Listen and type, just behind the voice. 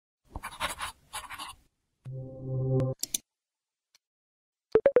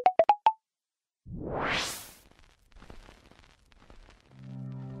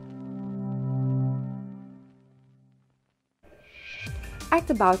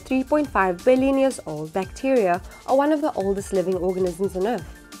At about 3.5 billion years old, bacteria are one of the oldest living organisms on Earth.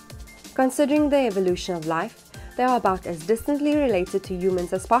 Considering the evolution of life, they are about as distantly related to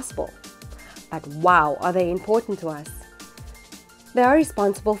humans as possible. But wow, are they important to us! They are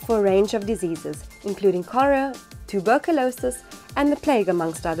responsible for a range of diseases, including cholera, tuberculosis, and the plague,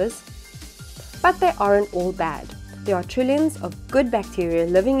 amongst others. But they aren't all bad. There are trillions of good bacteria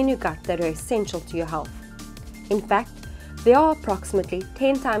living in your gut that are essential to your health. In fact, there are approximately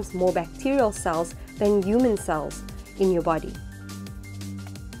 10 times more bacterial cells than human cells in your body.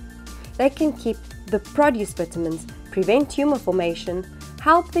 They can keep the produce vitamins, prevent tumor formation,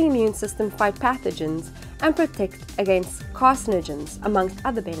 help the immune system fight pathogens, and protect against carcinogens, amongst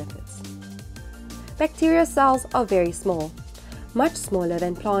other benefits. Bacteria cells are very small, much smaller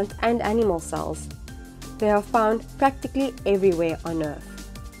than plant and animal cells. They are found practically everywhere on Earth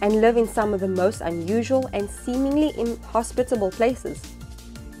and live in some of the most unusual and seemingly inhospitable places.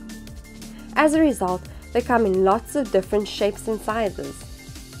 As a result, they come in lots of different shapes and sizes.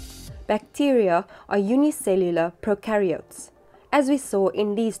 Bacteria are unicellular prokaryotes, as we saw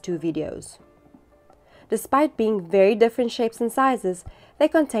in these two videos. Despite being very different shapes and sizes, they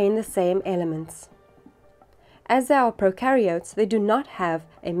contain the same elements. As they are prokaryotes, they do not have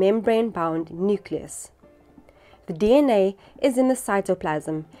a membrane-bound nucleus. The DNA is in the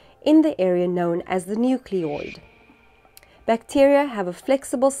cytoplasm, in the area known as the nucleoid. Bacteria have a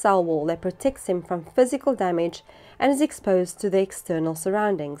flexible cell wall that protects them from physical damage and is exposed to the external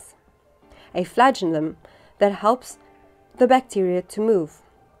surroundings. A flagellum that helps the bacteria to move.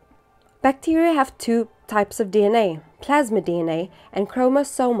 Bacteria have two types of DNA, plasmid DNA and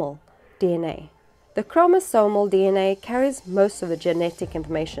chromosomal DNA. The chromosomal DNA carries most of the genetic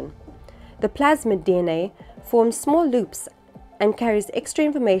information. The plasmid DNA forms small loops and carries extra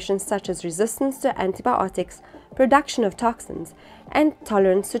information such as resistance to antibiotics, production of toxins, and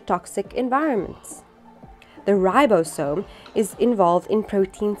tolerance to toxic environments. The ribosome is involved in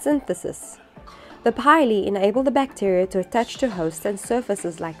protein synthesis. The pili enable the bacteria to attach to hosts and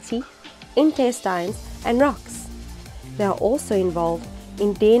surfaces like teeth, intestines, and rocks. They are also involved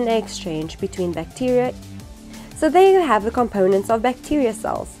in DNA exchange between bacteria. So there you have the components of bacteria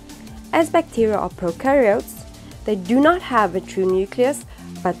cells. As bacteria are prokaryotes, they do not have a true nucleus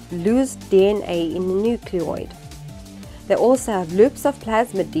but lose DNA in the nucleoid. They also have loops of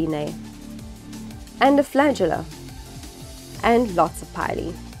plasmid DNA and a flagella and lots of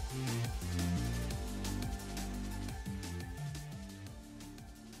pili.